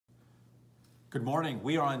Good morning.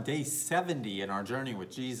 We are on day 70 in our journey with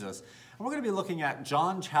Jesus. And we're going to be looking at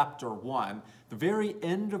John chapter 1, the very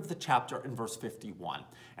end of the chapter in verse 51.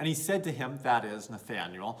 And he said to him, that is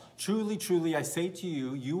Nathanael, "Truly, truly, I say to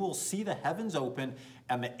you, you will see the heavens open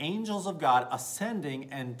and the angels of God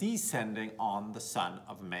ascending and descending on the Son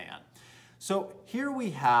of Man." So here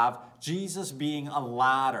we have Jesus being a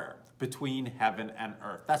ladder between heaven and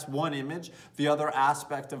earth. That's one image. The other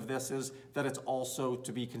aspect of this is that it's also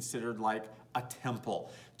to be considered like a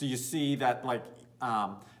temple. Do you see that, like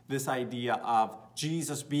this idea of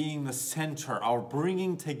Jesus being the center, our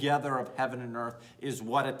bringing together of heaven and earth is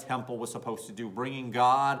what a temple was supposed to do, bringing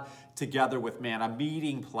God together with man, a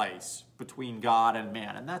meeting place between God and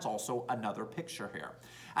man. And that's also another picture here.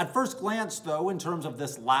 At first glance, though, in terms of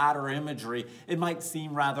this ladder imagery, it might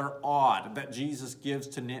seem rather odd that Jesus gives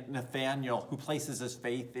to Nathanael, who places his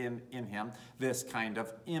faith in him, this kind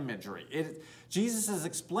of imagery. Jesus is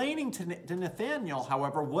explaining to Nathanael,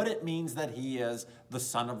 however, what it means that he is the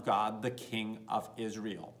Son of God, the King of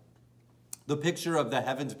Israel. The picture of the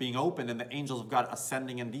heavens being opened and the angels of God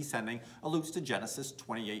ascending and descending alludes to Genesis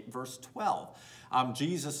 28, verse 12.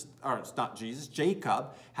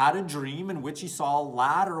 Jacob had a dream in which he saw a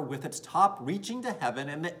ladder with its top reaching to heaven,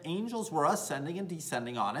 and the angels were ascending and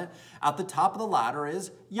descending on it. At the top of the ladder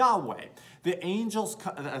is Yahweh. The angels,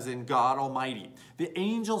 as in God Almighty, the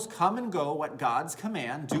angels come and go at God's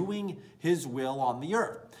command, doing his will on the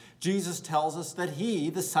earth. Jesus tells us that he,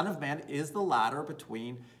 the Son of Man, is the ladder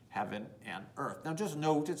between heaven and earth. Now just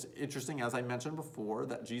note, it's interesting, as I mentioned before,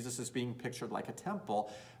 that Jesus is being pictured like a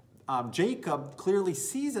temple. Jacob clearly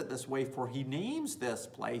sees it this way, for he names this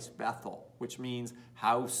place Bethel, which means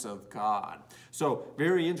house of God. So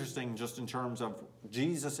very interesting just in terms of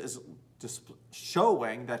Jesus is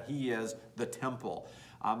showing that he is the temple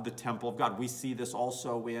of God. We see this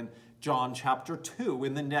also in John chapter 2,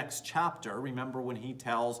 in the next chapter. Remember when he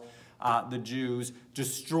tells the Jews,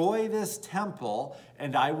 "Destroy this temple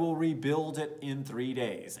and I will rebuild it in 3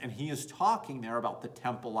 days." And he is talking there about the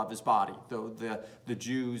temple of his body, though the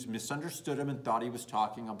Jews misunderstood him and thought he was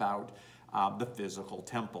talking about the physical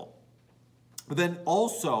temple. But then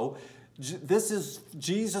also, this is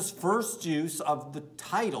Jesus' first use of the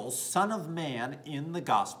title Son of Man in the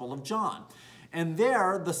Gospel of John. And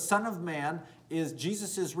there, the Son of Man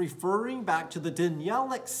Jesus is referring back to the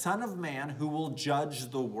Danielic Son of Man who will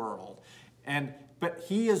judge the world. But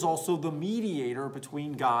he is also the mediator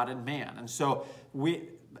between God and man. And so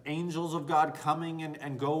angels of God coming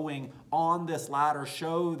and going on this ladder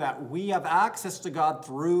show that we have access to God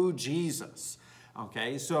through Jesus.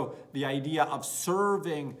 Okay, so the idea of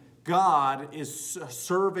serving God is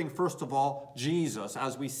serving, first of all, Jesus,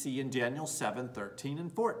 as we see in Daniel 7, 13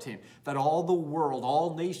 and 14, that all the world,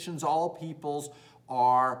 all nations, all peoples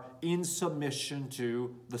are in submission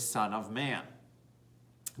to the Son of Man.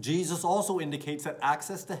 Jesus also indicates that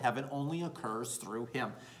access to heaven only occurs through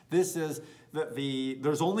him. This is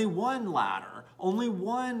there's only one ladder, only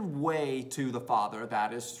one way to the Father,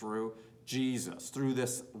 that is through Jesus, through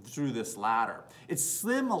this ladder. It's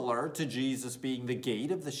similar to Jesus being the gate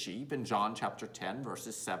of the sheep in John chapter 10,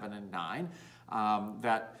 verses 7 and 9,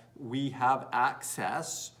 that we have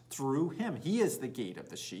access through him. He is the gate of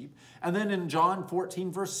the sheep. And then in John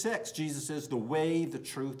 14, verse 6, Jesus is the way, the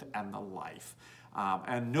truth, and the life.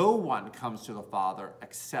 And no one comes to the Father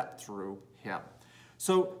except through him.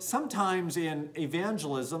 So sometimes in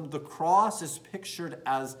evangelism, the cross is pictured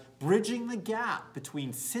as bridging the gap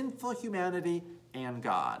between sinful humanity and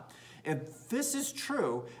God. And this is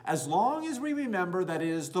true as long as we remember that it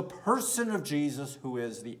is the person of Jesus who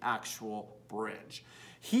is the actual bridge.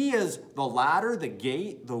 He is the ladder, the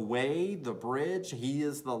gate, the way, the bridge. He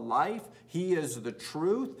is the life. He is the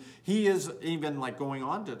truth. He is even like going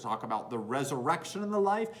on to talk about the resurrection and the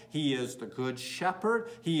life. He is the good shepherd.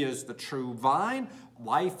 He is the true vine.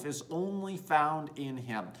 Life is only found in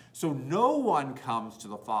him. So no one comes to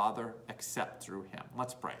the Father except through him.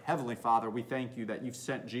 Let's pray. Heavenly Father, we thank you that you've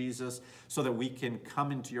sent Jesus so that we can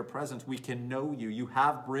come into your presence. We can know you. You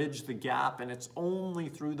have bridged the gap, and it's only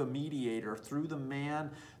through the mediator, through the man,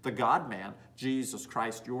 the God-man, Jesus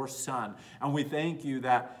Christ, your Son. And we thank you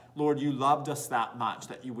that, Lord, you loved us that much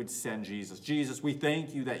that you would send Jesus. Jesus, we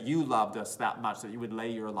thank you that you loved us that much that you would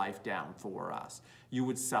lay your life down for us. You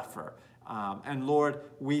would suffer. And Lord,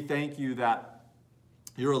 we thank you that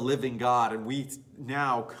you're a living God, and we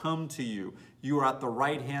now come to you. You are at the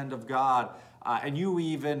right hand of God, and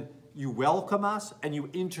you welcome us and you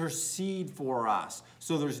intercede for us.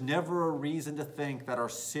 So there's never a reason to think that our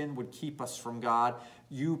sin would keep us from God.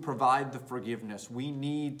 you provide the forgiveness. We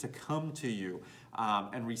need to come to you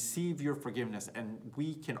and receive your forgiveness, and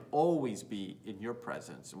we can always be in your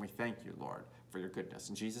presence. And we thank you, Lord, for your goodness.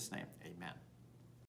 In Jesus' name, amen.